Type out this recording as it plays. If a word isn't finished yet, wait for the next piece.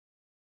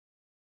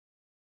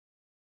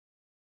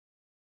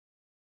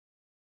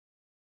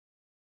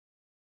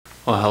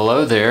Well,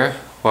 hello there.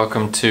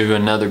 Welcome to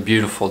another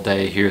beautiful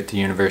day here at the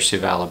University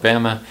of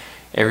Alabama.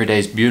 Every day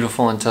is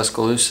beautiful in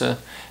Tuscaloosa,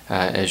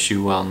 as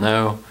you well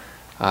know.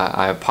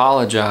 I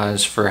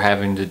apologize for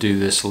having to do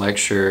this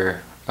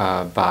lecture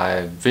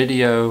by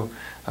video,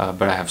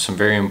 but I have some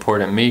very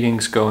important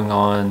meetings going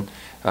on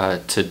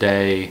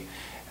today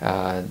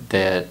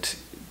that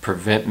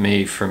prevent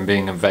me from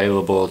being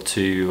available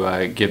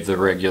to give the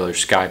regular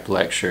Skype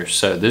lecture.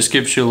 So this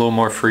gives you a little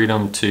more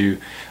freedom to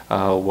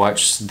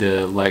watch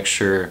the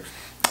lecture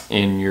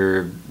in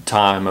your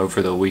time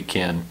over the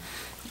weekend.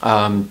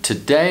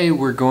 Today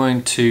we're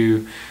going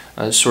to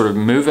sort of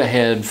move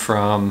ahead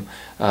from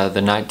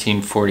the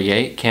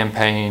 1948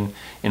 campaign,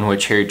 in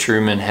which Harry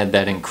Truman had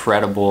that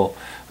incredible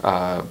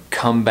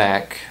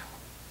comeback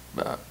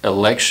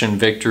election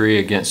victory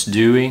against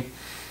Dewey.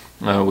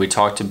 We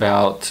talked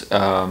about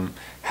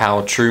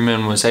how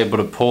Truman was able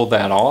to pull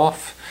that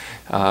off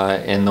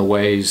in the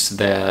ways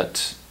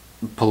that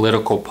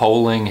political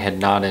polling had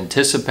not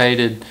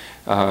anticipated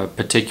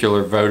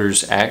particular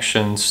voters'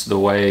 actions the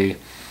way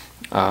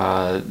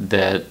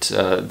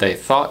that they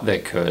thought they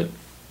could,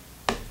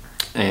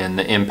 and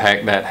the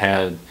impact that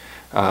had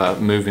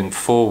moving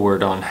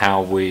forward on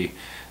how we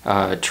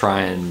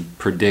try and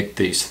predict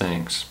these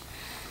things.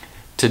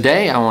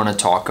 Today I want to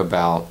talk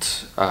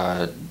about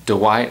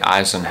Dwight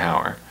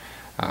Eisenhower.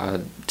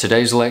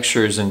 Today's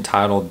lecture is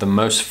entitled "The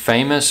Most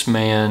Famous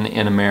Man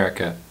in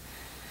America."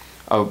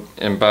 Oh,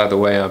 and by the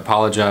way, I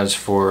apologize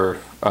for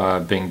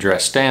being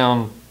dressed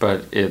down,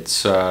 but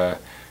it's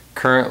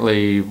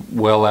currently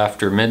well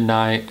after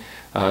midnight,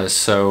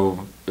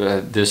 so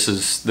this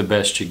is the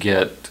best you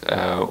get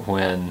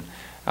when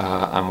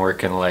I'm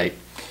working late.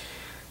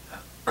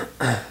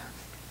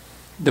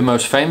 The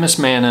most famous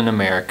man in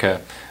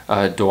America,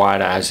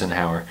 Dwight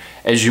Eisenhower.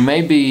 As you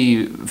may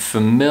be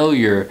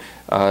familiar,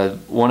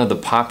 one of the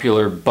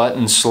popular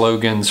button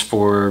slogans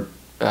for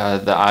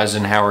the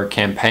Eisenhower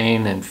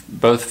campaign in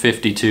both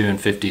 52 and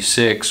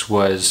 56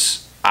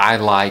 was "I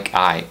like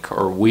Ike,"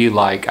 or "We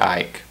like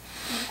Ike."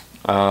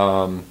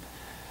 The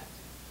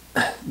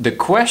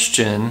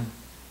question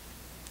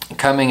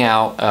coming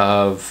out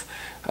of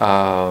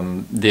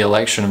the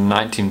election of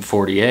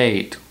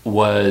 1948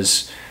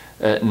 was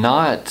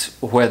not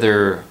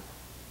whether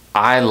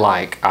I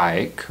like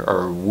Ike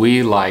or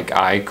we like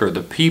Ike or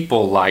the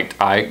people liked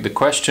Ike. The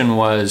question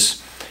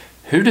was,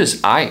 who does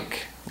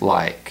Ike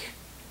like?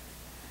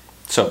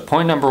 So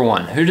point number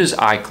one, who does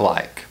Ike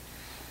like?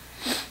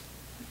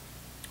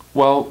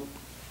 Well,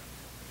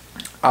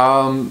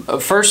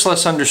 first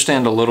let's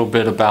understand a little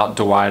bit about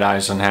Dwight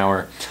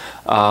Eisenhower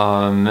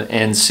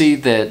and see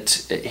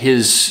that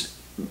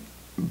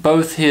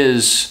both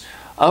his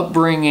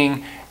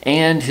upbringing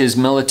and his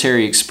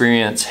military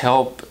experience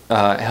help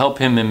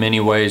him in many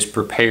ways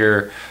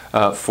prepare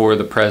for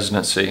the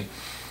presidency.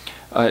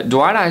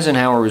 Dwight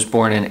Eisenhower was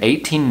born in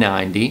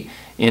 1890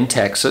 in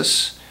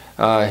Texas.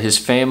 His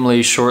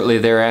family shortly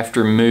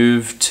thereafter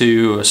moved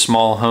to a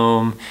small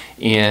home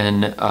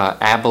in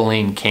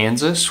Abilene,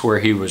 Kansas, where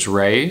he was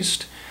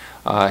raised.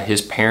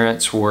 His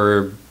parents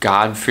were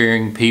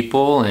God-fearing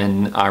people,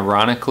 and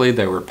ironically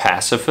they were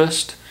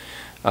pacifist,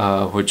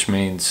 which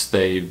means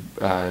they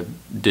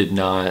did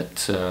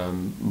not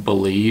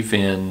believe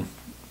in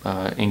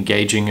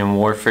engaging in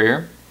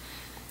warfare.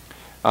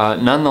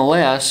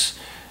 Nonetheless,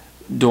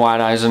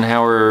 Dwight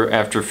Eisenhower,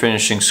 after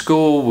finishing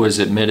school, was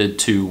admitted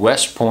to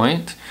West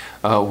Point,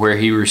 where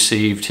he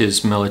received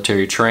his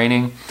military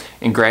training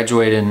and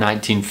graduated in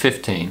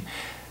 1915.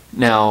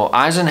 Now,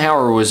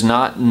 Eisenhower was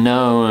not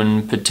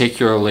known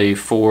particularly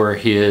for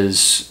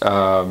his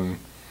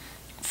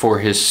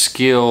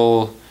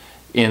skill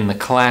in the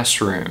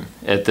classroom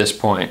at this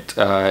point.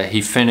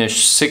 He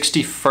finished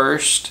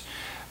 61st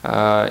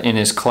in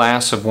his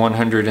class of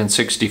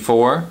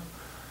 164.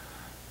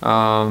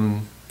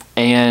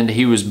 And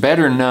he was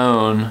better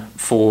known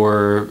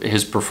for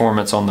his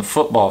performance on the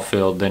football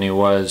field than he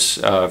was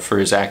for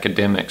his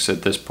academics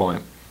at this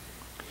point.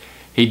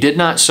 He did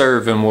not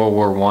serve in World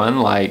War I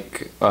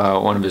like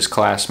one of his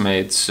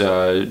classmates,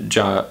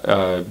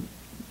 Douglas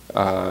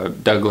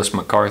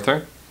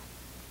MacArthur,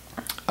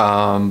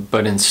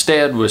 but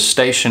instead was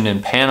stationed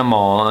in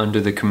Panama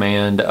under the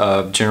command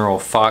of General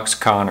Fox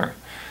Connor.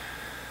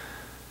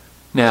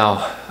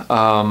 Now,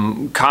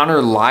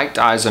 Connor liked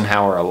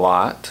Eisenhower a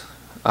lot.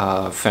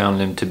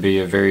 Found him to be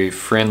a very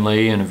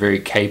friendly and a very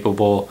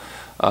capable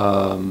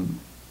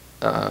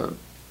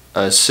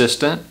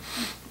assistant.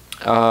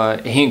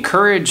 He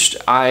encouraged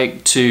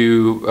Ike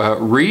to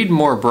read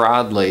more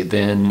broadly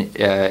than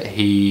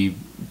he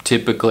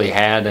typically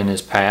had in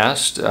his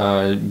past,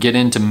 get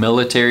into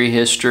military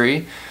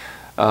history,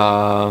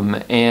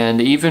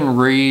 and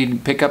even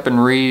pick up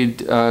and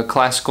read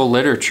classical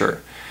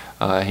literature.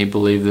 He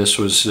believed this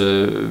was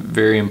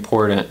very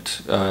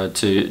important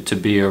to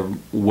be a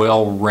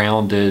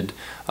well-rounded,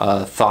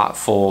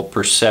 thoughtful,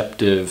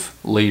 perceptive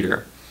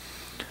leader.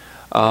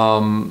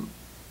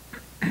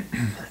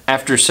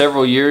 After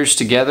several years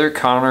together,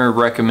 Connor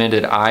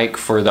recommended Ike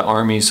for the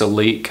Army's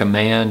elite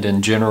command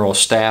and general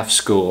staff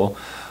school,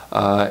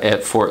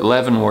 at Fort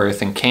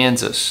Leavenworth in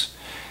Kansas.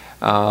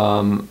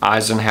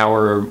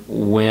 Eisenhower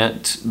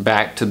went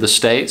back to the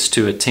States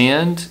to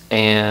attend,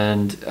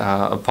 and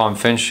upon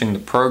finishing the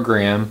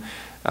program,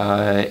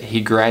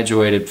 he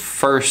graduated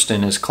first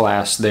in his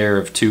class there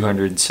of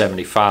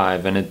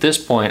 275. And at this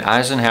point,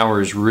 Eisenhower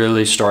is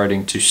really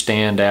starting to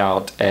stand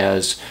out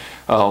as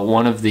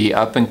one of the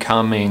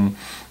up-and-coming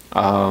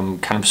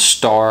kind of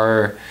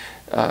star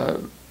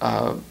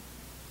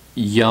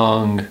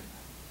young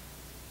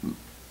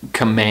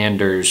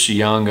commanders,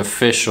 young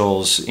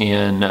officials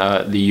in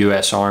the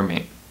U.S.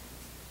 Army.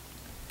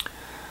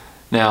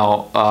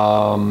 Now,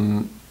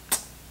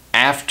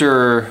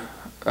 after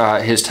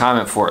his time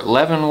at Fort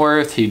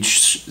Leavenworth, he'd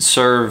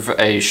serve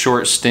a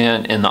short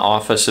stint in the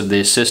office of the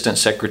Assistant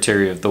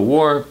Secretary of the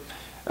War,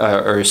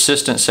 or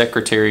Assistant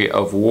Secretary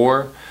of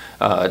War.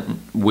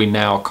 We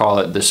now call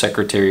it the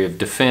Secretary of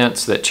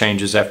Defense. That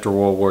changes after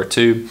World War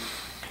II.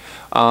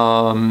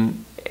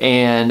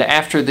 And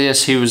after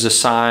this, he was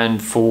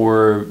assigned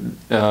for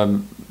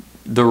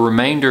the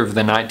remainder of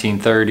the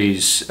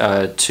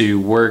 1930s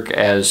to work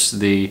as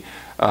the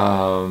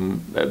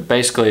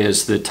basically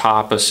as the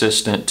top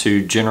assistant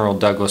to General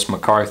Douglas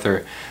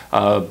MacArthur,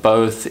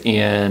 both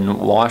in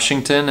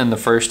Washington in the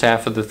first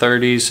half of the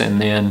 30s, and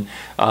then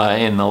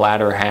in the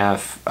latter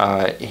half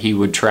he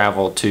would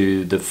travel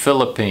to the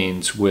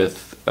Philippines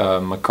with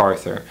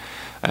MacArthur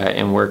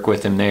and work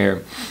with him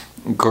there.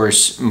 Of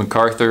course,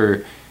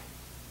 MacArthur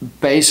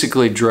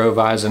basically drove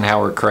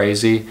Eisenhower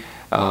crazy.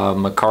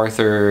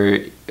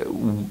 MacArthur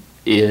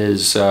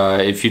is,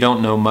 if you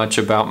don't know much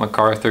about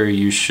MacArthur,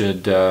 you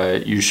should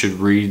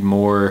read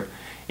more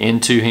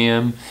into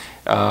him,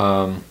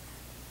 or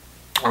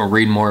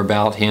read more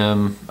about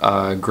him.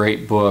 A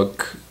great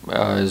book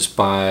is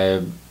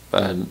by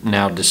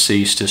now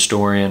deceased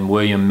historian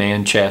William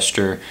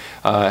Manchester,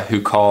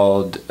 who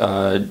called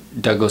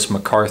Douglas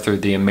MacArthur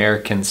the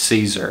American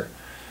Caesar.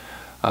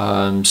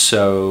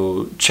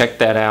 So check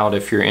that out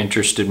if you're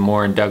interested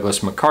more in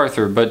Douglas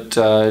MacArthur. But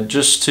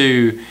just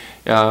to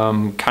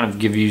kind of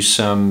give you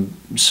some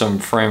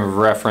frame of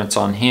reference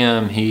on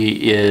him,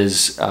 he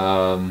is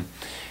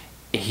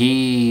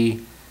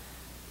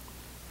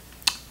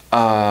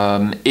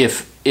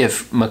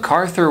if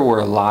MacArthur were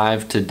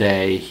alive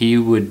today, he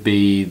would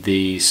be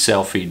the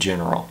selfie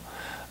general.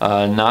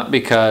 Not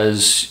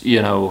because,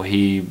 you know,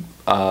 he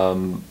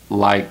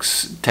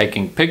likes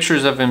taking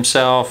pictures of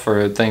himself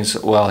or things.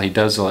 Well, he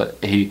does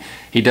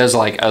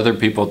like other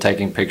people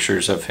taking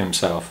pictures of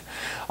himself.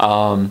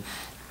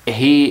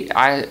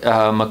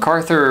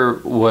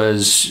 MacArthur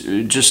was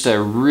just a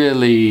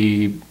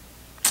really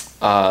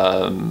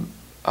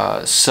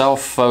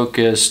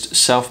self-focused,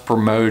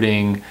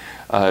 self-promoting,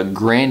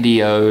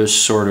 grandiose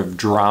sort of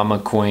drama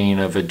queen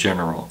of a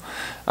general.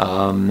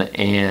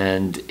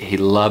 And he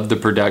loved the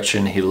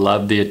production, he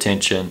loved the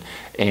attention,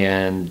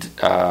 and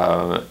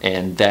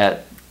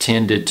that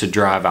tended to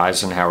drive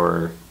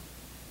Eisenhower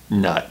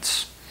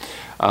nuts.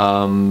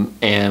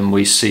 And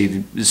we see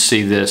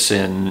this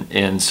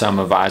in some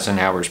of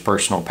Eisenhower's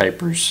personal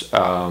papers.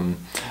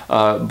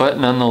 But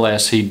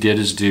nonetheless, he did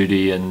his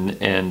duty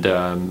and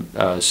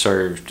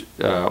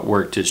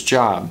worked his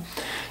job.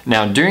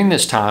 Now, during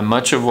this time,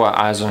 much of what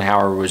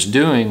Eisenhower was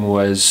doing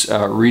was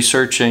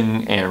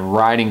researching and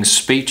writing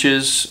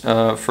speeches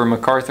for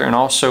MacArthur, and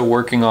also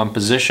working on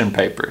position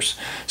papers.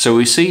 So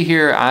we see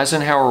here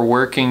Eisenhower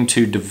working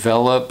to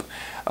develop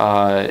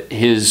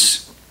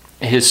his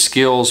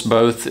skills,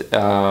 both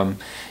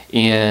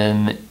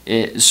in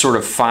sort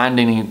of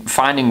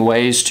finding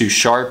ways to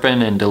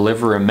sharpen and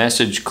deliver a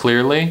message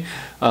clearly,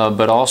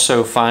 but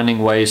also finding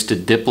ways to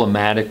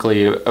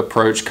diplomatically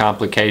approach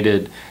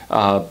complicated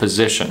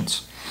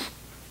positions.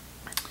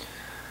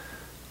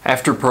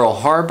 After Pearl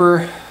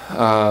Harbor,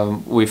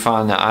 we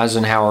find that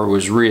Eisenhower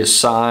was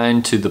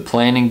reassigned to the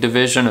planning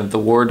division of the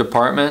War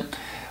Department.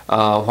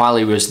 While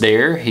he was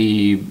there,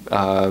 he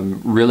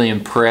really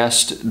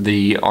impressed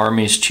the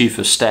Army's Chief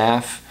of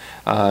Staff,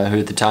 who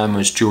at the time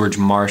was George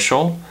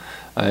Marshall.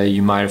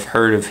 You might have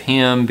heard of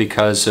him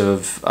because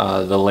of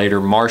the later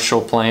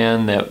Marshall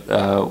Plan, that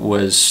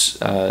was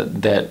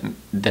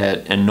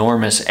that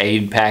enormous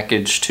aid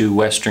package to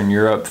Western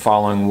Europe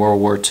following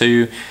World War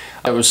II.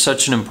 It was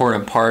such an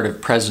important part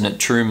of President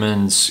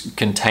Truman's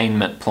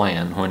containment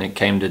plan when it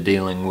came to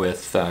dealing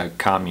with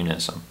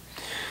communism.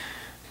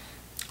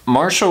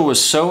 Marshall was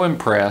so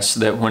impressed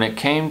that when it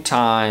came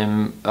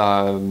time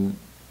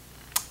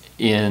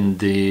in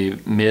the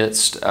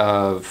midst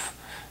of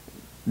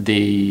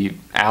the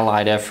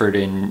Allied effort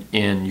in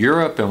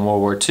Europe in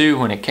World War II,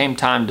 when it came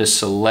time to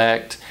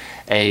select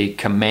a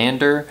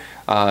commander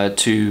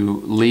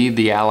to lead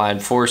the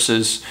Allied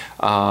forces,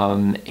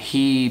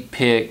 he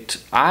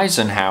picked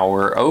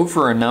Eisenhower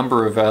over a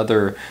number of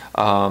other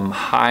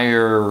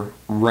higher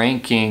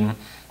ranking,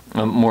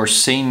 more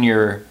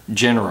senior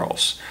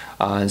generals.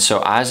 And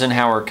so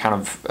Eisenhower kind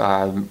of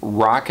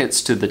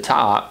rockets to the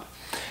top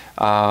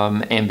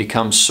and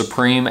becomes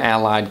Supreme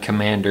Allied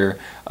Commander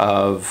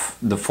of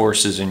the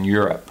forces in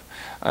Europe.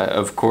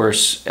 Of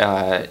course,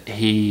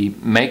 he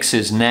makes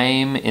his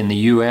name in the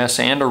U.S.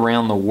 and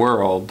around the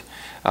world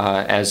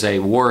as a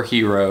war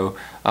hero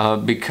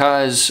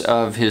because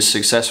of his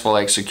successful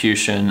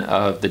execution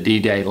of the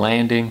D-Day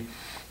landing,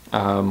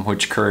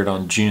 which occurred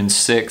on June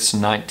 6,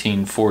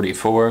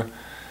 1944.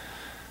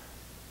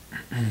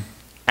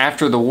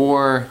 After the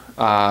war,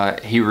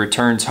 he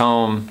returns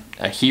home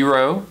a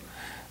hero.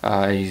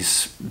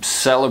 He's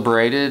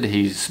celebrated,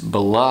 he's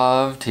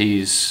beloved,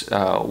 he's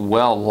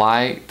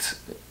well-liked.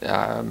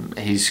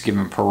 He's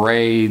given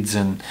parades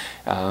and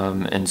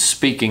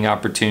speaking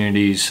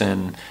opportunities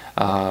and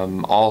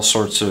all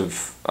sorts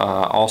of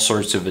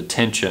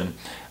attention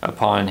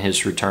upon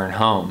his return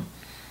home.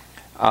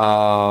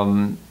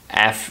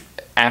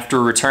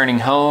 After returning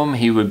home,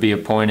 he would be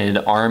appointed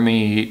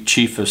Army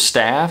Chief of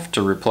Staff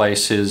to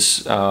replace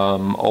his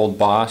old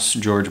boss,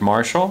 George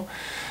Marshall.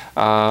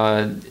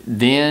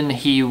 Then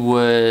he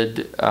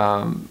would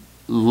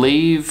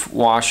leave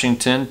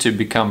Washington to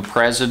become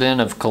president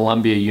of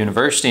Columbia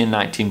University in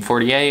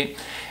 1948.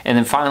 And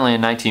then finally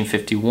in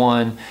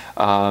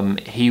 1951,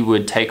 he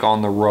would take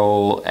on the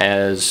role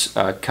as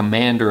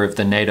commander of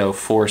the NATO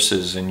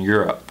forces in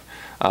Europe.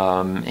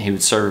 He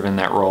would serve in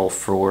that role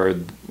for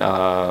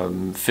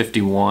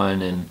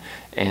 51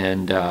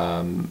 and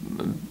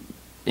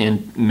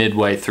in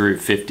midway through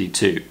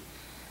 52.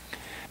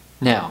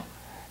 Now,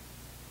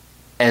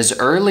 as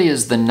early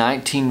as the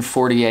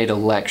 1948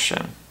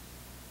 election,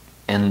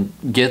 and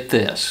get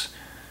this,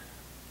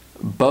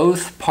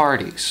 both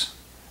parties,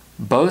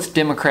 both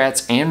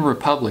Democrats and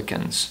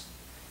Republicans,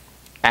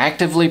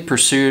 actively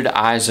pursued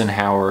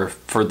Eisenhower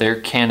for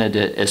their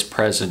candidate as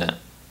president,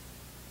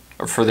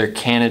 or for their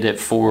candidate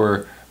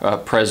for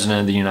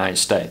President of the United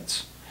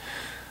States.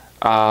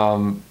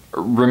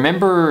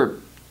 Remember,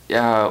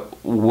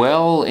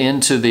 well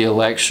into the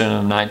election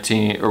of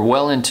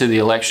well into the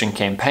election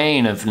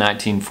campaign of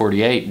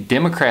 1948,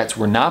 Democrats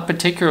were not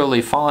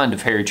particularly fond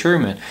of Harry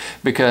Truman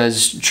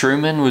because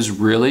Truman was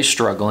really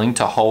struggling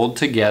to hold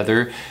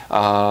together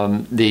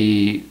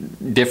the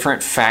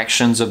different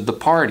factions of the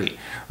party.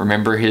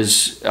 Remember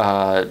his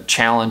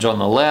challenge on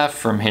the left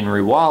from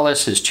Henry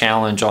Wallace, his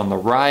challenge on the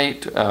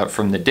right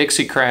from the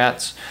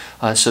Dixiecrats.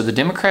 So the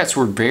Democrats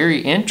were very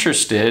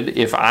interested,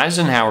 if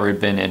Eisenhower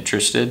had been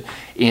interested,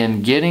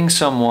 in getting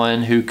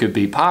someone who could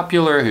be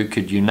popular, who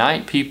could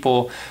unite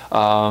people,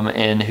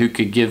 and who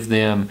could give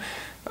them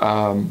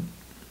an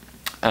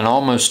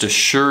almost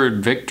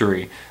assured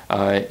victory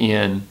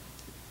in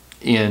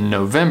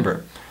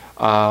November.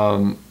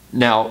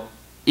 Now,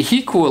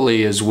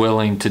 equally as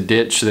willing to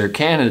ditch their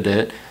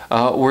candidate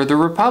were the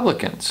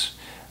Republicans.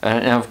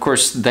 And of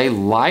course, they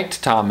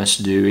liked Thomas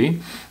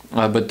Dewey,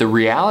 but the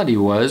reality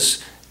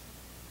was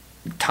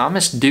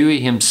Thomas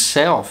Dewey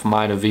himself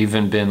might have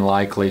even been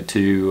likely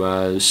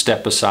to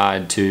step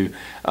aside to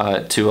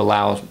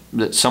allow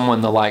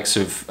someone the likes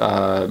of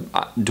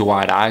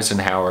Dwight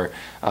Eisenhower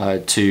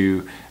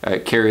to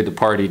carry the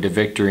party to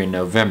victory in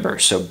November.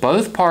 So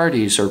both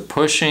parties are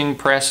pushing,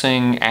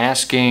 pressing,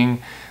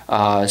 asking,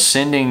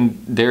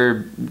 sending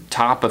their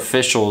top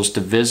officials to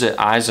visit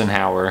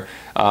Eisenhower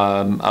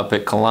up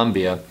at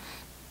Columbia.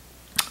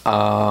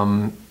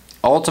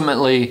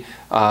 Ultimately,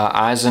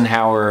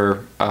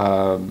 Eisenhower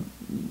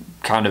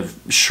kind of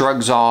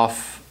shrugs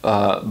off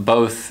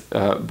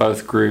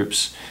both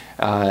groups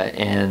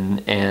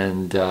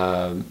and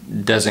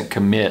doesn't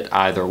commit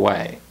either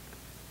way.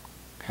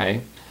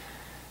 Okay.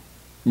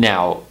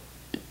 Now,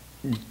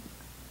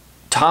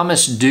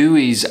 Thomas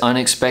Dewey's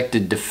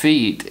unexpected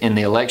defeat in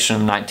the election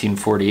of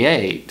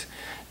 1948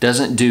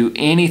 doesn't do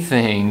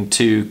anything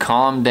to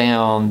calm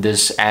down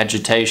this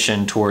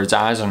agitation towards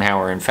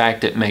Eisenhower. In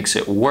fact, it makes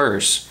it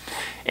worse.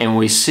 And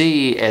we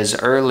see as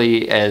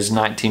early as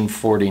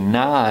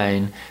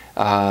 1949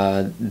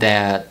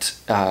 that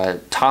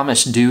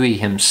Thomas Dewey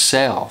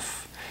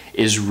himself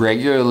is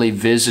regularly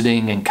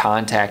visiting and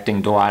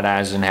contacting Dwight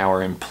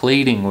Eisenhower and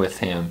pleading with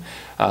him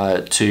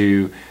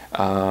to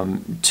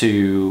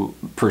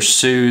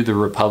pursue the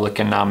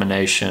Republican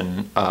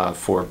nomination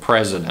for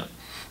president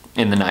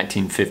in the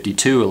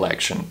 1952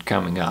 election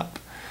coming up.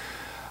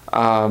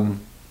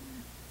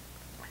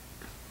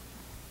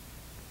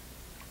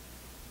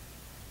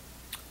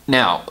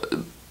 Now,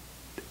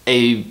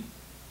 a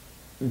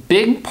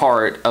big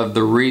part of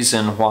the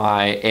reason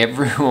why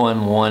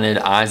everyone wanted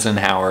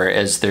Eisenhower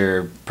as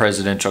their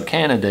presidential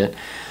candidate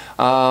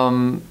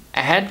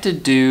had to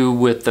do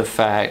with the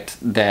fact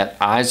that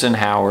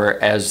Eisenhower,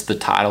 as the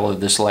title of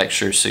this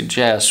lecture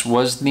suggests,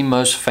 was the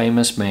most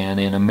famous man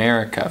in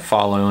America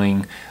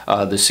following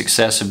the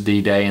success of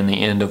D-Day and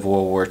the end of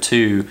World War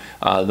II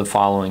the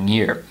following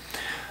year.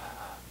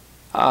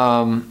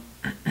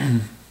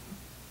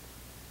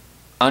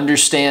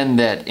 Understand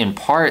that in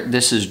part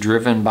this is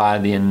driven by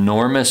the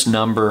enormous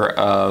number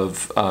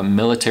of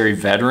military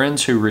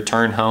veterans who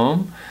return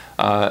home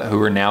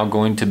who are now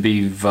going to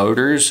be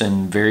voters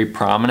and very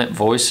prominent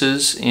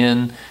voices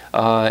in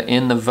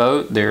the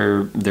vote.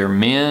 They're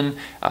men.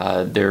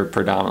 They're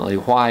predominantly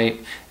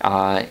white,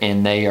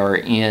 and they are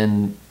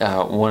in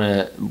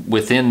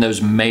within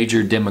those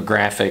major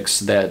demographics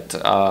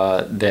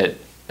that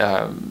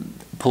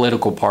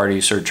political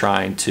parties are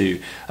trying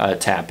to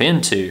tap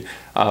into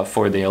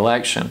for the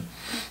election.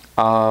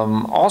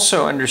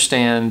 Also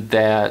understand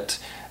that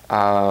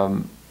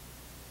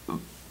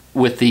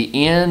with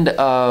the end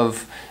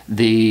of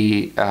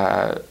the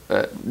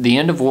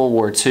end of World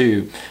War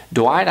II,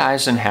 Dwight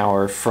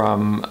Eisenhower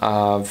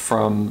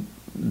from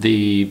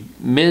the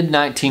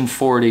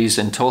mid-1940s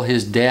until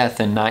his death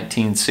in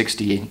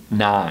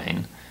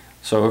 1969,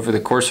 so over the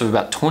course of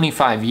about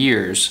 25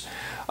 years,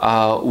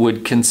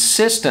 would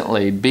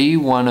consistently be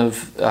one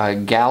of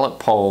Gallup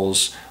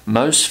poll's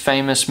most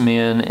famous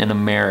men in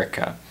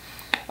America.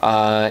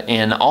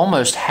 And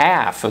almost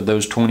half of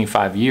those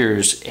 25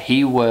 years,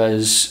 he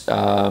was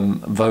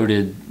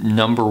voted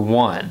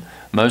 #1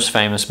 most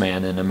famous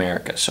man in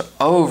America. So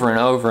over and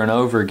over and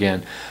over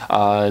again,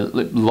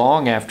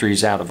 long after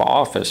he's out of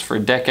office, for a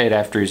decade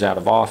after he's out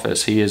of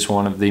office, he is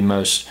one of the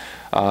most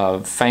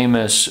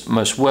famous,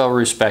 most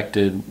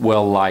well-respected,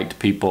 well-liked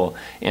people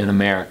in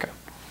America.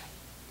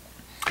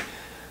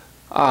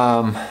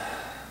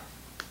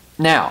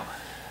 Now,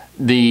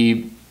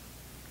 the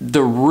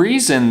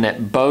reason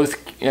that both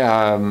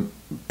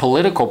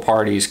political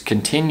parties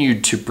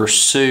continued to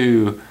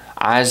pursue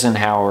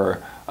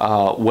Eisenhower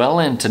well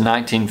into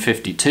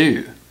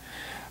 1952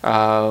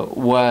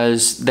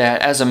 was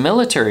that as a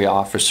military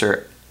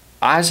officer,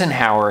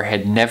 Eisenhower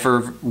had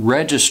never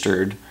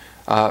registered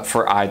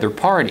for either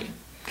party.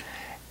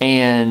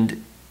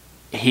 And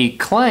he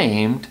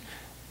claimed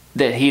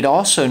that he'd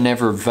also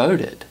never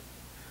voted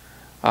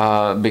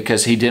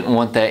because he didn't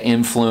want that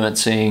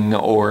influencing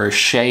or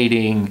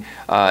shading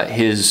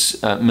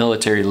his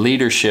military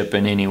leadership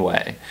in any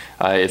way,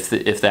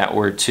 if that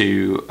were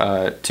to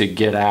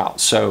get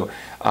out. So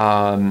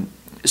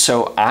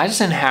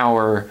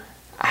Eisenhower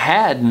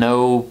had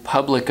no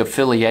public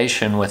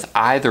affiliation with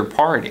either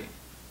party.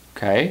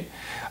 Okay,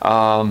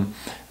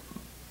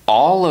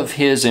 all of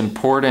his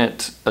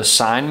important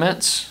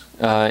assignments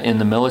in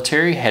the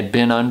military had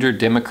been under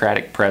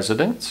Democratic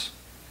presidents.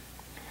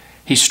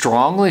 He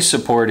strongly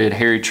supported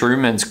Harry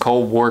Truman's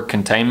Cold War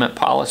containment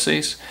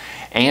policies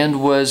and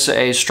was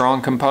a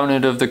strong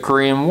component of the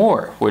Korean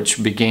War,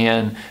 which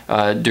began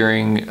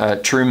during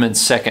Truman's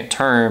second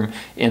term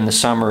in the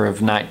summer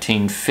of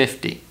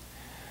 1950.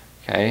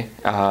 Okay,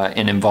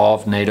 and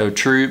involved NATO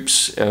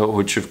troops,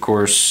 which of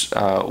course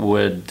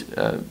would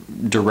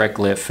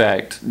directly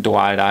affect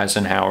Dwight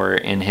Eisenhower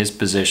in his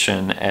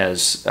position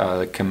as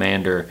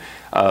commander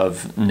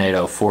of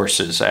NATO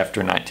forces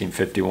after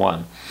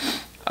 1951.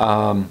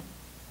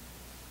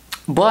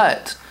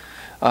 But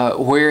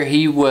where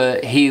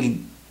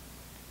he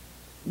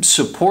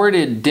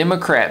supported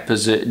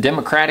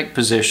democratic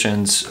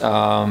positions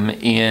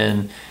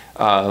in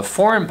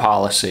foreign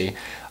policy,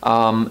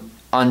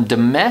 on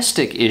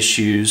domestic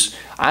issues,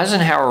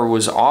 Eisenhower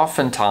was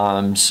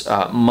oftentimes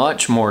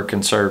much more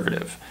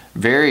conservative,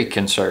 very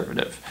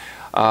conservative.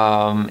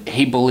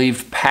 He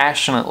believed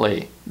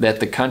passionately that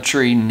the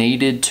country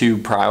needed to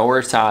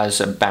prioritize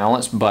a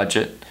balanced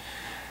budget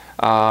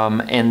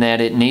and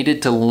that it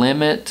needed to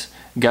limit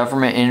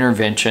government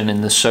intervention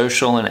in the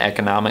social and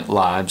economic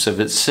lives of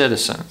its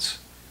citizens.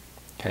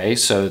 Okay,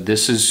 so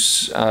this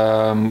is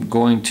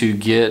going to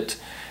get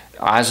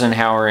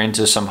Eisenhower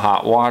into some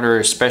hot water,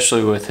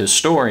 especially with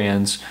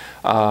historians,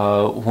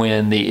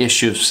 when the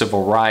issue of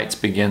civil rights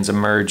begins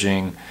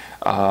emerging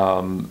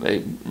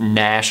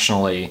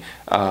nationally,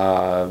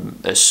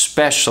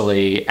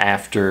 especially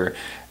after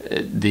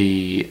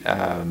the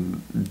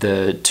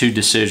two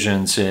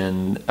decisions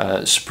in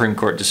Supreme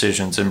Court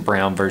decisions in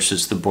Brown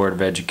versus the Board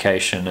of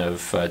Education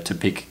of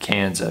Topeka,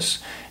 Kansas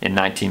in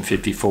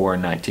 1954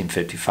 and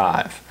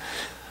 1955.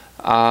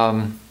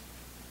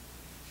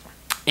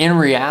 In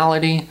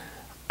reality,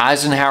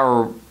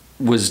 Eisenhower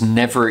was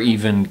never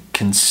even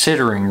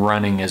considering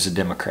running as a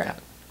Democrat.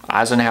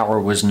 Eisenhower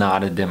was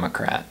not a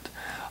Democrat,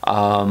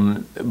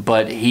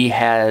 but he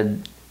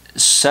had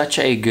such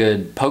a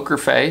good poker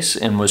face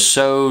and was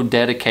so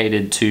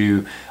dedicated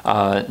to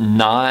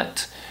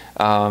not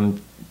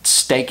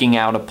staking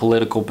out a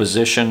political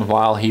position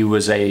while he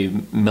was a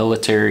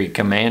military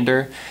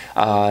commander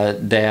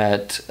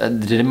that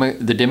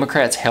the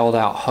Democrats held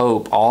out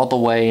hope all the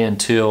way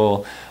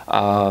until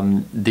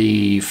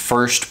the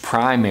first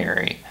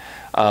primary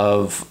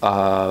of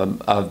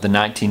the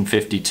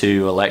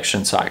 1952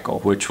 election cycle,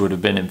 which would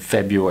have been in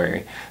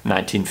February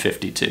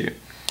 1952.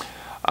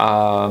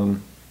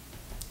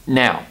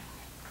 Now,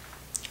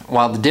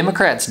 while the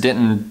Democrats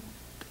didn't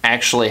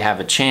actually have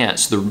a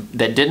chance,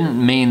 that didn't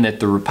mean that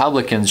the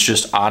Republicans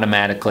just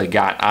automatically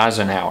got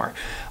Eisenhower.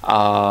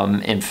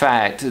 In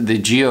fact, the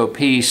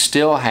GOP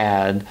still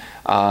had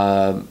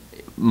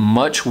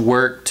much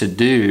work to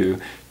do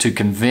to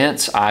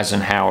convince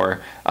Eisenhower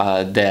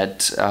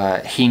that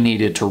he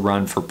needed to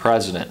run for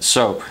president.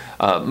 So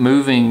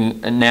Moving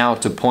now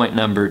to point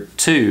number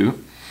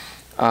 2,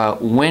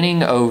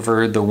 winning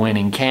over the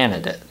winning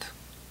candidate.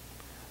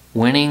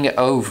 Winning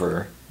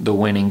over the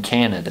winning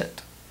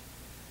candidate.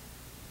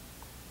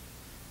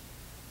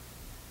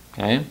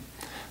 Okay?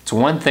 It's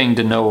one thing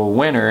to know a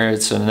winner.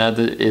 It's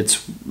another.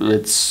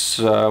 It's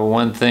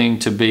one thing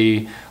to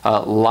be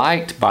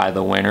liked by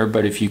the winner.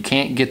 But if you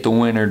can't get the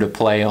winner to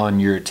play on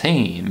your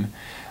team,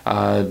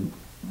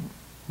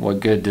 what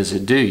good does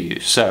it do you?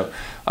 So,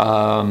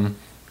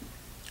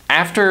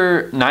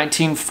 after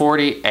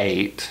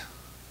 1948,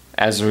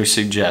 as we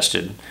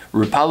suggested,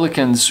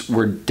 Republicans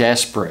were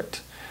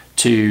desperate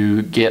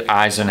to get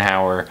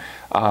Eisenhower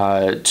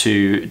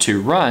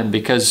to run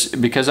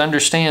because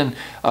understand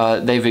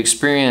they've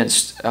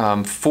experienced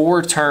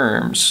 4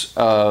 terms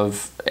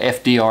of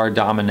FDR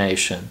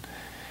domination,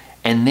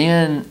 and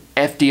then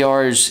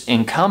FDR's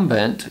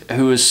incumbent,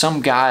 who is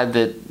some guy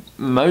that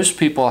most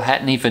people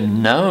hadn't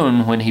even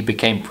known when he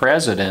became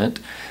president,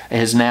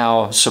 has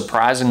now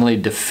surprisingly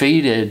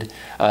defeated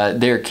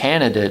their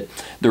candidate.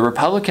 The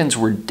Republicans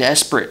were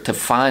desperate to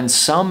find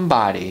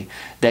somebody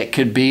that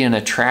could be an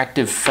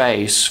attractive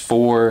face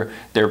for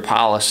their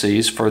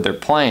policies, for their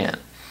plan.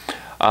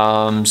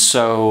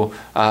 So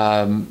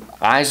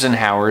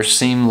Eisenhower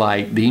seemed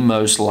like the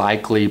most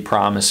likely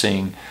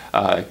promising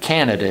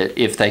candidate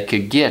if they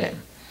could get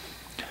him.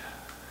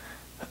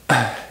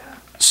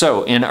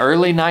 So in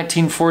early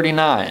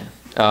 1949,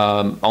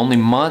 only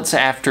months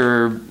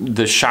after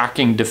the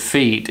shocking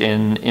defeat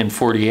in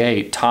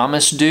 48,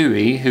 Thomas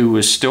Dewey, who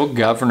was still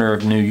governor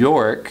of New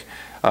York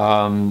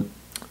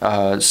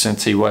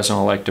since he wasn't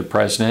elected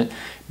president,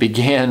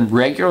 began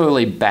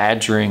regularly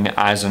badgering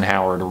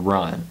Eisenhower to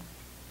run.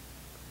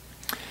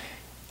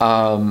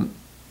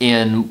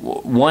 In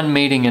one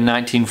meeting in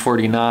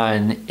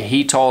 1949,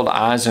 he told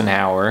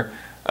Eisenhower,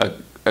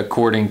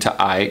 according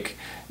to Ike,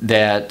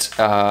 that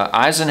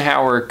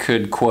Eisenhower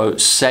could,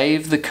 quote,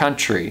 save the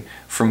country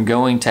from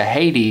going to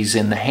Hades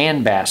in the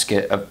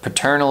handbasket of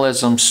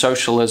paternalism,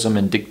 socialism,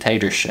 and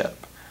dictatorship.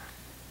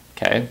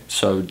 Okay,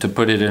 so to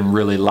put it in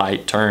really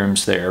light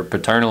terms there,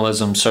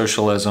 paternalism,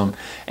 socialism,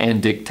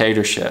 and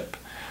dictatorship.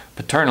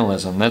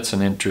 Paternalism, that's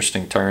an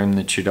interesting term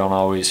that you don't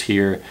always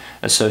hear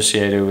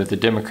associated with the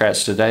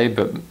Democrats today,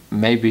 but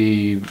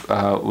maybe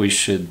we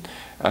should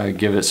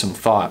give it some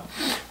thought.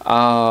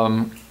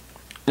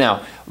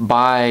 Now,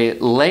 by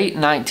late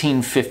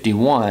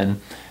 1951,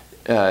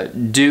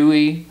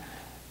 Dewey,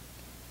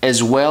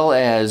 as well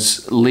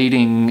as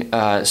leading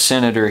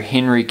Senator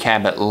Henry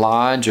Cabot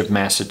Lodge of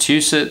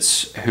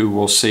Massachusetts, who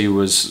we'll see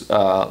was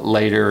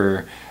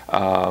later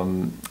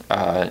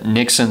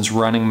Nixon's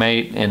running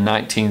mate in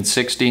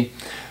 1960,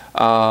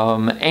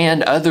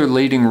 and other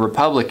leading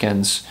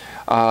Republicans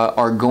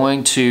are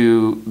going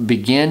to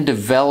begin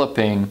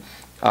developing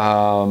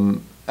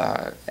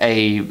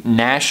a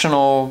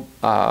national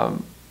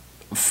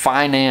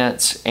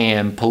finance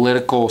and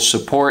political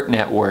support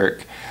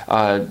network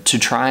to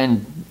try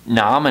and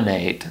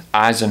nominate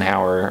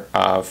Eisenhower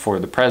for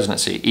the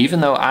presidency. Even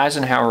though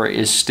Eisenhower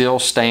is still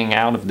staying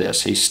out of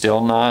this, he's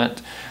still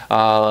not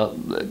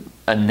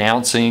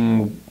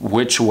announcing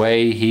which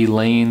way he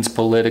leans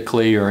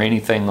politically or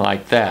anything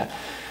like that.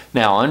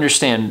 Now,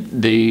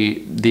 understand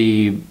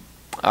the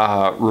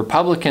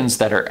Republicans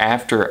that are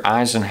after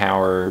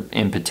Eisenhower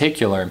in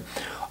particular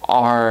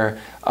are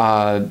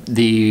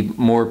the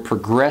more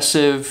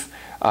progressive,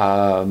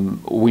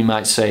 we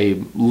might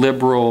say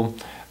liberal,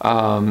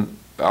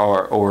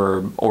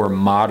 or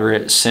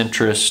moderate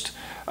centrist,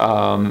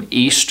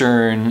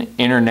 Eastern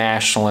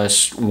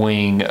internationalist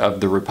wing of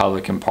the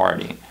Republican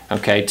Party.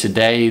 Okay,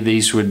 today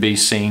these would be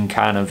seen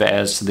kind of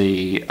as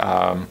the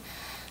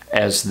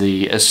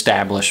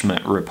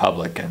establishment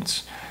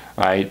Republicans,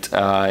 right?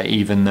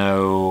 Even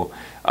though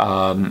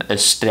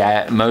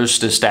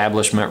most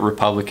establishment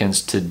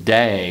Republicans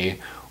today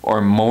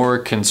are more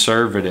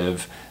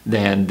conservative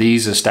than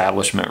these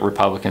establishment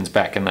Republicans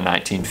back in the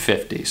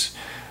 1950s.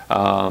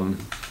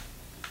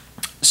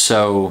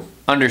 So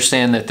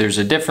understand that there's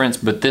a difference,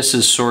 but this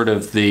is sort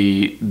of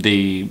the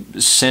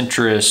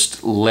centrist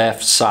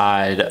left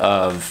side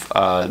of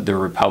the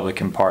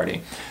Republican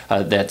Party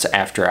that's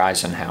after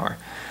Eisenhower.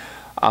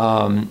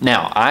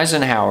 Now,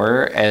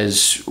 Eisenhower,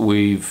 as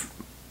we've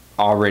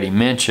already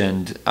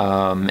mentioned,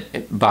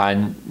 by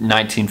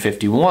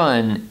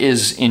 1951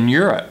 is in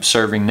Europe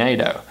serving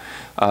NATO.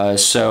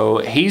 So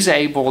he's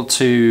able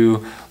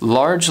to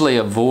largely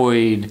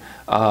avoid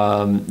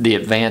the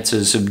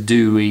advances of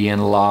Dewey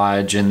and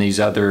Lodge and these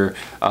other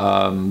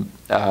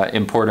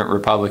important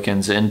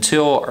Republicans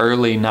until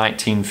early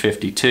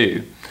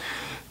 1952.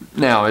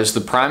 Now, as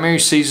the primary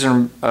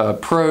season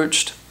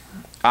approached,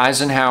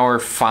 Eisenhower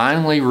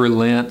finally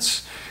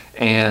relents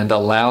and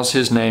allows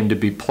his name to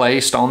be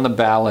placed on the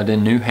ballot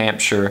in New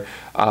Hampshire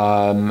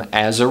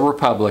as a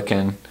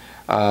Republican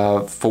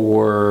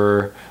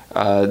for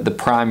the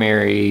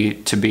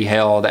primary to be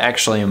held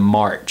actually in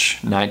March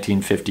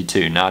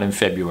 1952, not in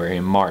February,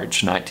 in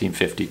March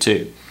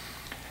 1952.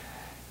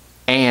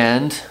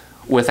 And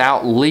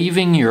without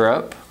leaving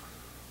Europe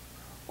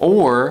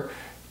or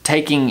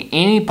taking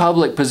any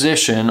public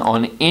position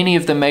on any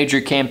of the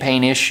major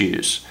campaign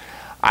issues.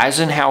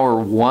 Eisenhower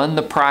won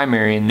the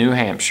primary in New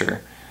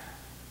Hampshire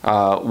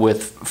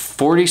with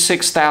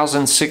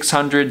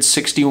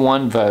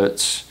 46,661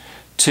 votes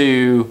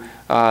to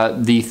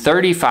the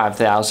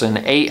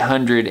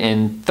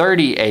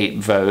 35,838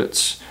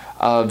 votes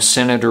of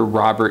Senator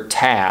Robert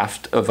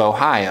Taft of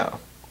Ohio.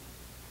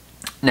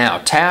 Now,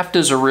 Taft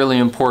is a really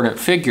important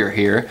figure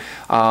here.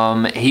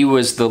 He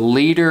was the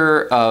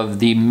leader of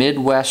the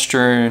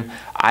Midwestern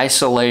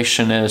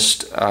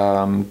isolationist,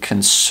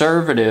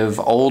 conservative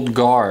old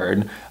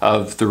guard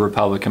of the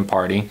Republican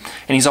Party,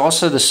 and he's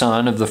also the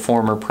son of the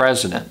former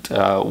president,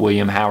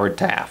 William Howard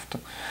Taft,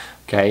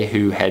 okay,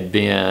 who had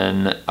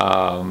been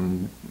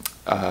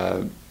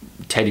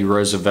Teddy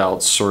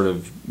Roosevelt's sort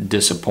of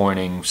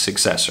disappointing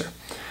successor,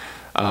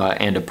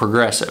 and a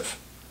progressive.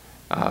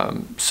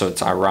 So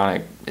it's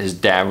ironic, his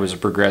dad was a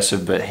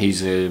progressive, but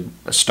he's a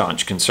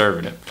staunch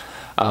conservative.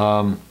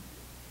 All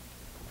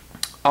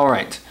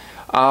right.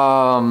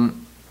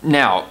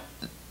 Now,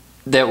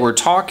 that we're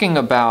talking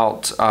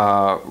about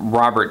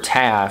Robert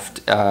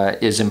Taft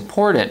is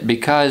important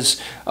because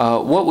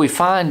what we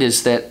find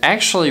is that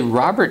actually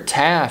Robert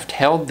Taft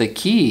held the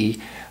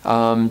key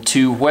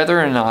to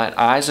whether or not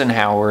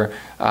Eisenhower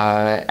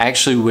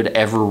actually would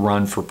ever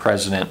run for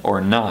president or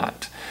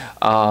not.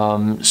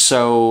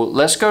 So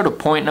let's go to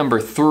point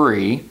number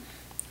 3.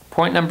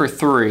 Point number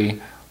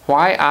 3,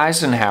 why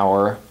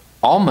Eisenhower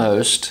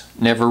almost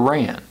never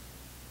ran.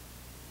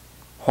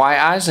 Why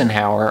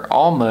Eisenhower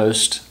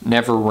almost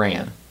never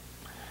ran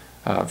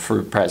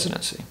for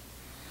presidency.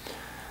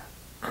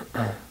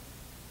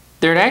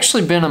 There had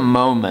actually been a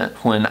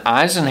moment when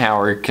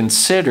Eisenhower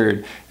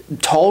considered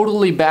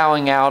totally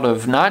bowing out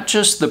of not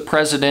just the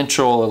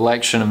presidential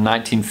election of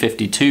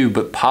 1952,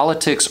 but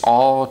politics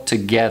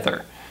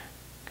altogether.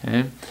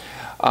 Okay.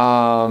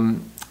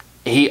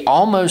 He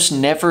almost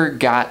never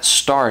got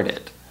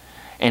started,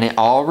 and it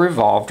all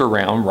revolved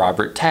around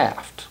Robert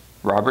Taft.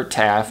 Robert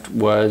Taft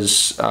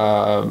was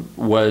at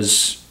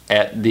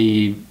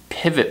the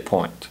pivot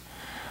point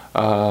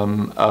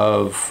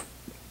of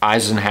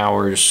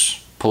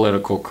Eisenhower's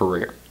political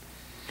career.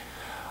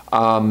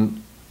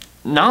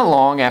 Not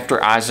long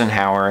after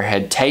Eisenhower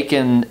had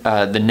taken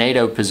the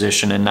NATO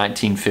position in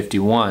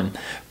 1951,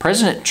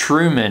 President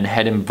Truman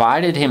had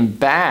invited him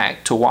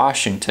back to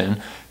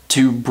Washington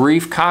to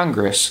brief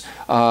Congress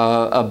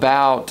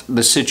about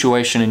the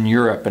situation in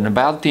Europe and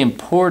about the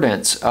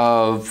importance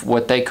of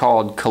what they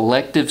called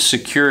collective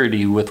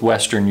security with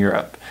Western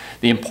Europe.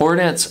 The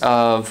importance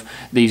of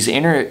these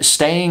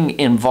staying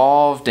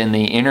involved in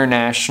the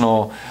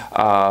international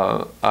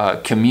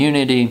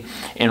community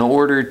in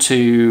order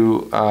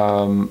to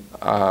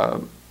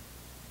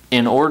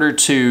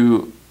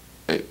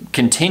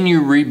continue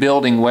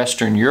rebuilding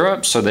Western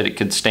Europe so that it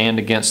could stand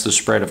against the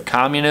spread of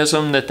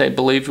communism that they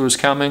believed was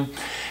coming,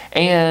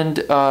 and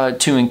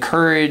to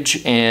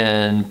encourage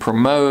and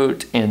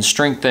promote and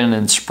strengthen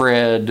and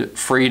spread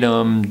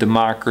freedom,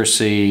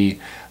 democracy,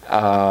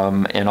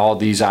 and all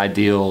these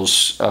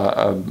ideals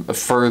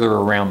further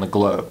around the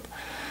globe.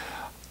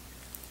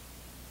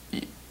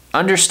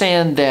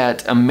 Understand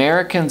that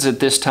Americans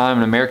at this time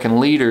and American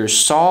leaders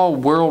saw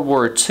World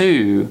War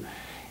II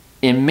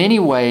in many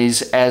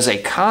ways as a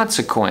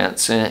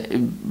consequence, a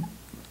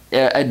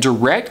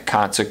direct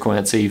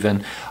consequence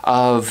even,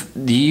 of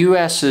the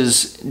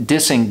U.S.'s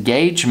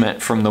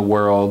disengagement from the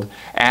world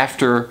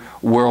after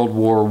World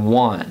War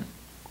I.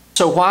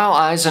 So while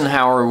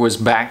Eisenhower was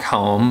back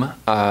home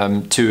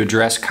to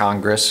address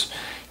Congress,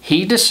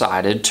 he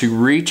decided to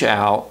reach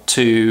out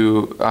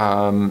to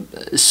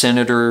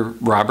Senator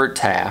Robert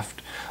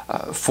Taft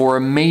for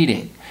a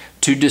meeting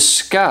to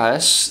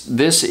discuss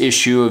this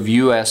issue of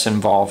U.S.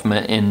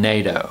 involvement in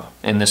NATO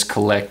and this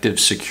collective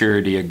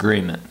security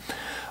agreement.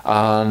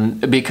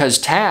 Because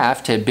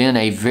Taft had been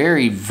a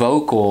very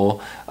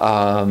vocal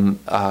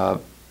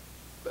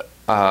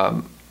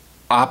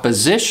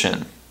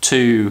opposition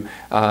to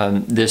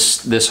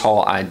this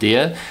whole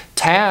idea.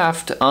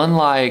 Taft,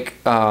 unlike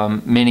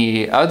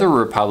many other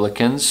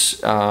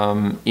Republicans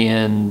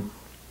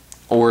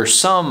or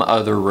some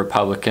other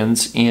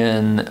Republicans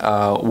in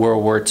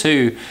World War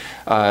II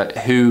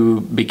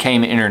who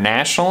became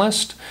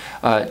internationalist,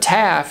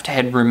 Taft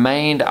had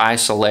remained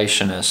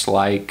isolationist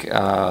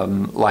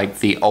like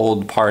the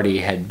old party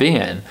had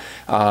been.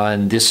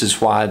 And this is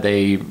why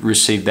they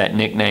received that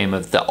nickname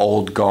of the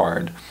Old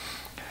Guard.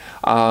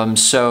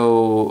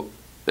 So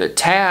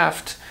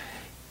Taft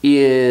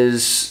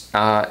is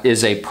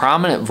a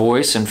prominent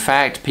voice. In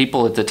fact,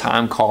 people at the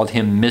time called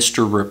him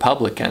Mr.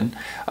 Republican.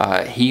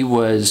 He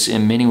was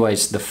in many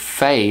ways the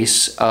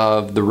face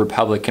of the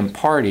Republican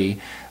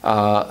Party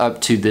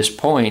up to this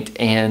point,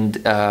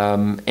 and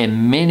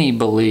many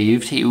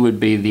believed he would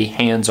be the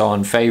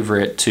hands-on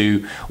favorite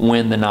to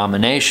win the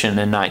nomination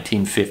in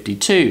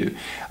 1952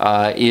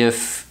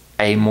 if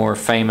a more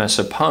famous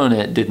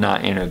opponent did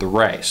not enter the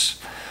race.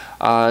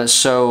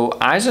 So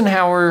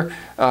Eisenhower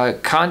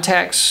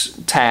contacts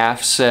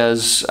Taft,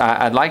 says,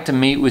 I'd like to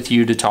meet with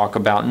you to talk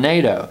about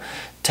NATO.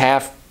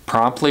 Taft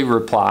promptly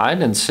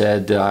replied and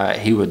said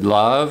he would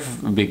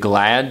be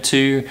glad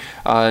to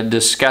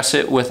discuss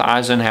it with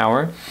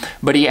Eisenhower,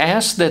 but he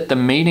asked that the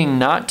meeting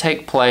not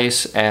take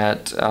place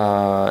at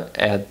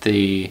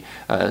the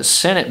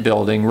Senate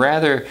building,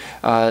 rather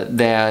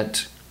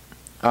that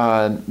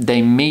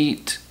they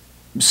meet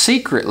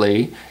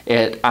secretly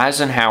at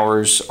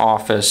Eisenhower's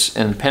office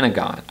in the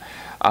Pentagon.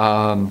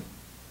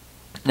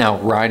 Now,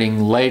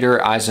 writing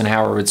later,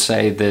 Eisenhower would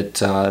say that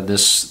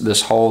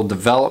this whole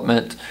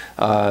development,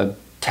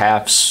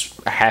 Taft's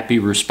happy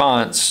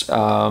response,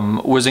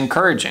 was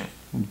encouraging.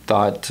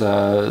 Thought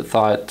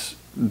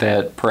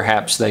that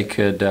perhaps they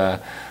could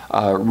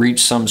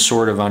reach some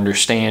sort of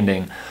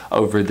understanding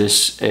over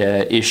this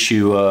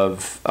issue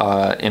of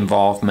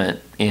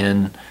involvement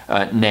in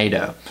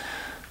NATO.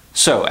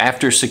 So,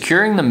 after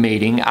securing the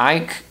meeting,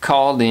 Ike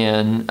called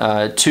in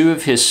two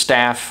of his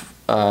staff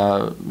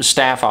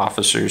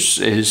officers,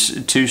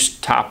 his two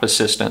top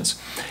assistants,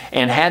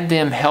 and had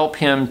them help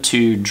him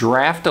to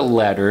draft a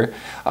letter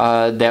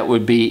that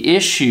would be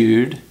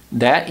issued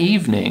that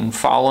evening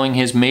following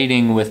his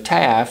meeting with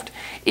Taft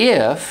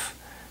if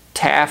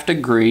Taft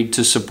agreed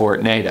to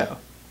support NATO.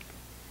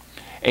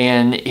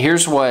 And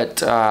here's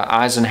what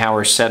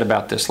Eisenhower said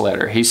about this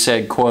letter. He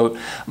said, quote,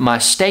 "My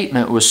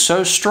statement was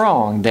so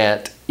strong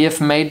that, if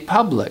made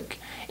public,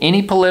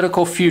 any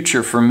political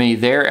future for me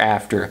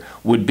thereafter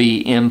would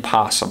be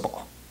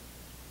impossible."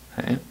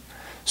 Okay?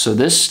 So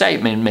this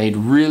statement made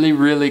really,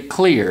 really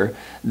clear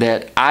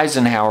that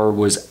Eisenhower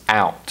was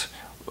out,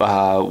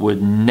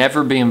 would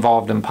never be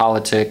involved in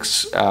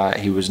politics.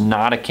 He was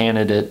not a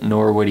candidate,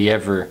 nor would he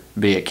ever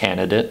be a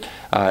candidate.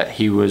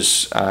 He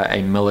was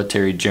a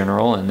military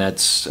general, and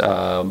that's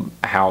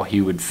how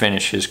he would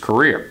finish his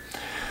career.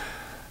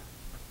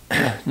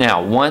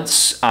 Now,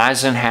 once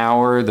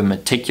Eisenhower, the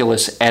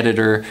meticulous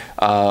editor,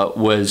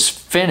 was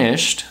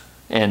finished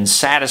and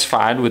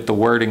satisfied with the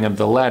wording of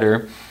the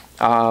letter,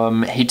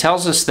 he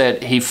tells us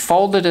that he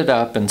folded it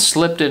up and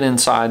slipped it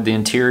inside the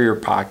interior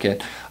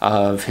pocket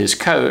of his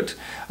coat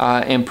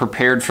and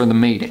prepared for the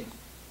meeting.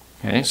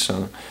 Okay,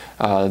 so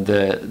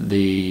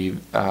the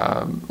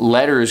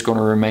letter is going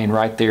to remain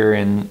right there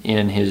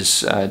in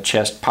his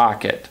chest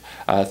pocket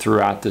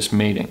throughout this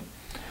meeting.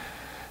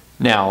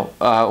 Now,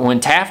 when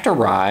Taft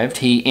arrived,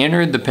 he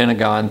entered the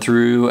Pentagon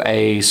through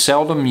a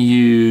seldom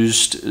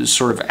used,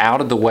 sort of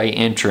out-of-the-way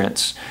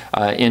entrance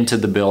into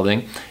the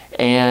building,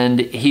 and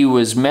he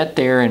was met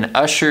there and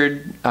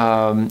ushered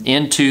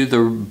into the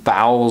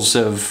bowels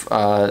of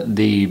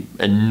the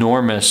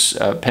enormous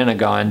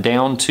Pentagon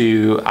down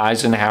to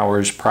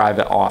Eisenhower's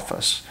private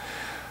office.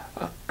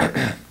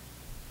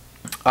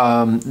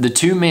 The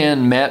two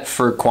men met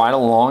for quite a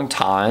long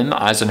time.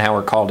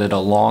 Eisenhower called it a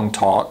long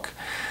talk.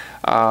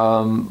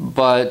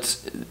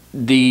 But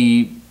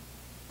the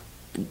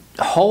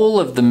whole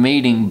of the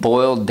meeting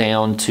boiled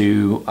down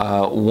to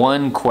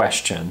one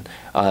question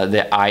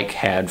that Ike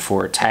had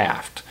for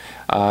Taft.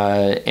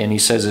 And he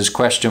says his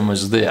question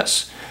was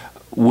this: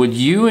 would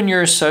you and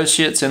your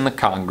associates in the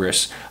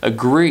Congress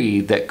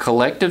agree that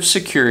collective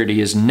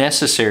security is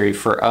necessary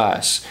for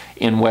us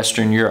in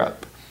Western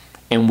Europe?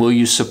 And will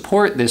you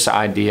support this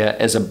idea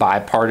as a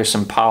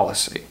bipartisan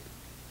policy?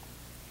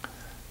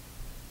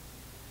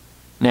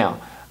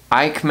 Now,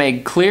 Ike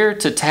made clear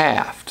to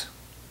Taft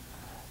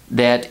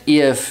that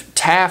if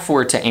Taft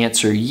were to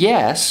answer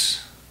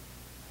yes,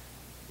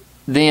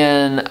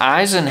 then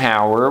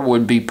Eisenhower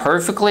would be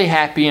perfectly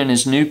happy in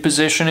his new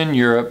position in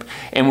Europe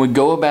and would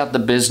go about the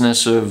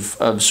business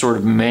of sort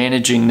of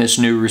managing this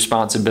new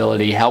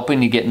responsibility,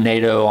 helping to get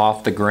NATO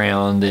off the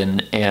ground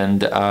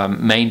and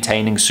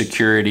maintaining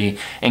security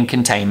and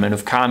containment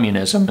of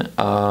communism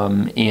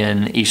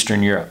in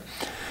Eastern Europe.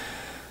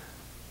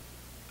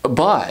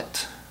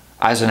 But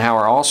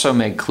Eisenhower also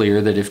made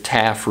clear that if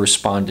Taft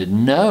responded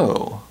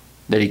no,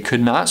 that he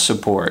could not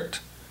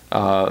support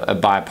a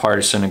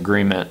bipartisan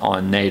agreement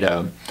on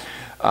NATO,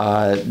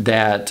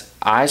 that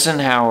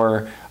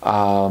Eisenhower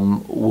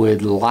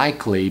would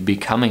likely be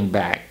coming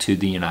back to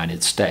the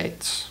United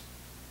States.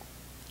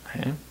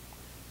 Okay.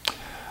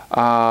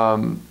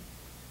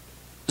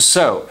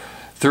 So,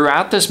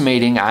 throughout this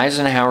meeting,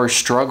 Eisenhower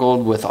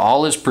struggled with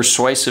all his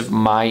persuasive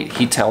might,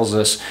 he tells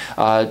us,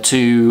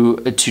 to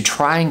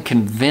try and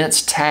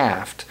convince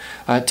Taft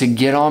to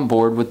get on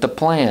board with the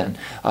plan,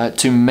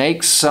 to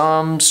make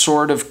some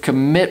sort of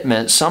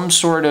commitment, some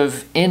sort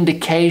of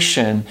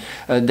indication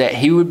that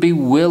he would be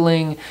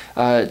willing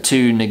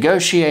to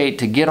negotiate,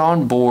 to get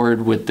on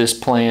board with this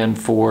plan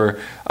for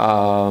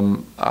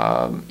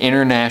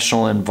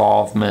international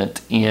involvement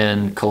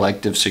in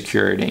collective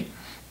security.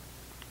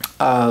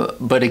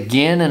 But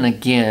again and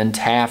again,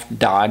 Taft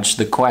dodged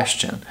the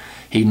question.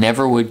 He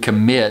never would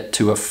commit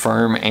to a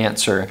firm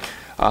answer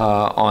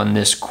on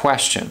this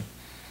question.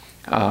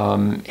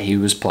 He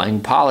was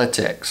playing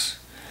politics.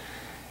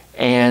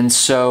 And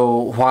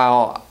so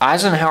while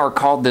Eisenhower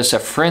called this a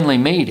friendly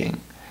meeting,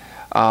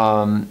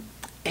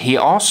 he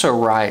also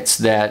writes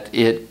that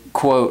it,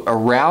 quote,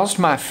 aroused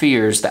my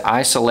fears that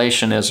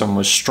isolationism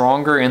was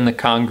stronger in the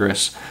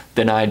Congress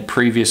than I had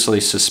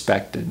previously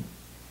suspected.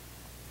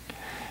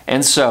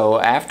 And so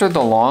after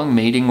the long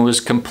meeting was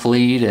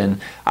complete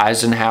and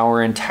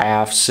Eisenhower and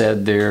Taft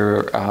said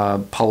their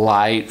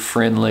polite,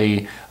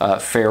 friendly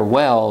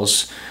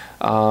farewells,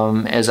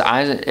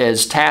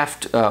 as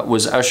Taft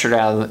was ushered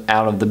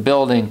out of the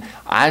building,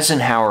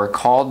 Eisenhower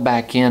called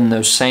back in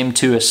those same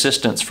two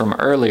assistants from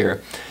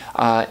earlier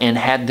and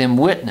had them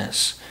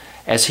witness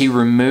as he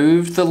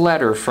removed the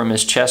letter from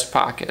his chest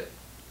pocket,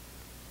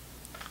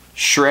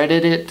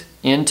 shredded it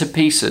into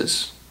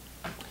pieces,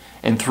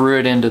 and threw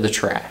it into the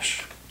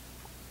trash.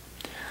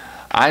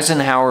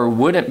 Eisenhower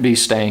wouldn't be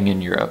staying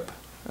in Europe.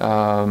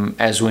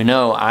 As we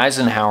know,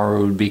 Eisenhower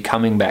would be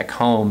coming back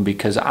home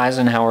because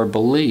Eisenhower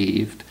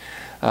believed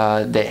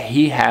that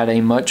he had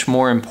a much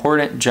more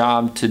important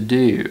job to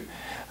do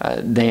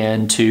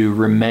than to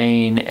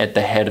remain at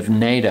the head of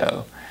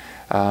NATO.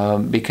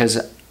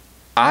 Because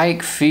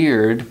Ike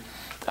feared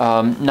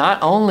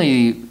not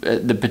only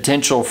the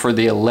potential for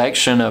the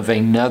election of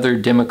another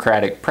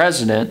Democratic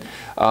president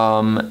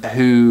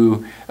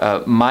who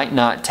might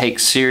not take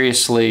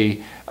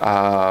seriously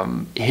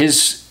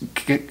his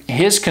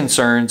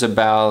concerns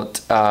about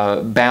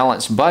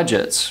balanced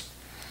budgets,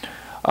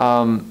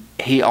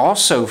 he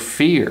also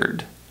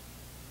feared,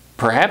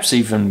 perhaps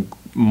even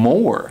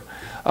more,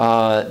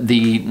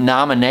 the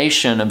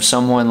nomination of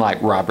someone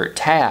like Robert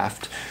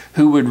Taft,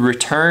 who would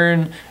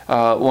return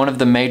one of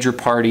the major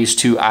parties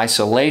to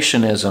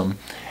isolationism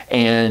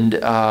and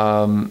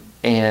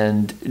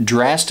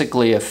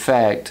drastically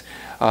affect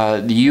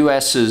the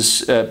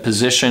U.S.'s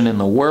position in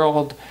the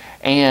world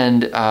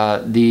and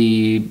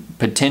the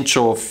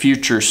potential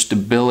future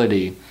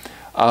stability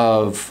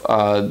of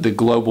the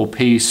global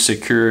peace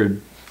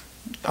secured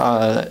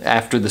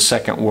after the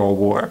Second World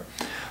War.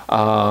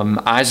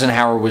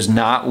 Eisenhower was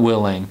not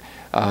willing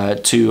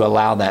to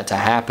allow that to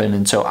happen,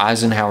 and so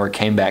Eisenhower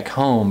came back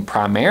home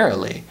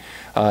primarily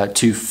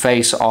to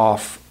face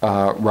off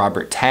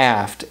Robert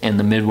Taft and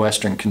the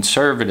Midwestern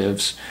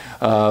conservatives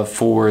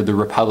for the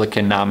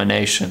Republican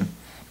nomination.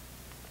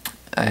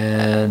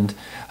 And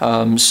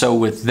so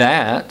with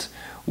that,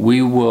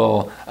 we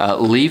will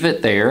leave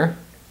it there.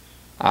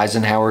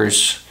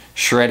 Eisenhower's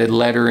shredded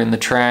letter in the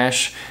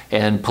trash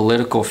and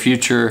political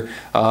future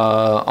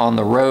on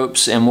the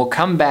ropes, and we'll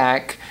come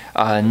back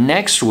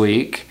next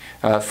week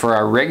for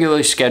our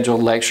regularly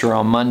scheduled lecture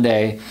on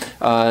Monday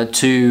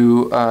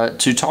to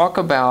talk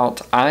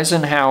about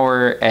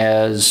Eisenhower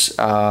as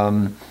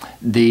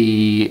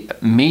the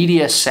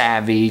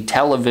media-savvy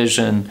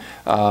television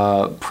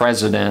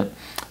president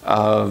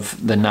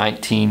of the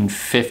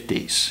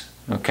 1950s.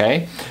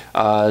 Okay,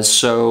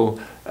 so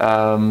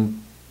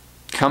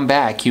come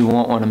back. You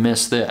won't want to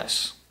miss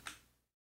this.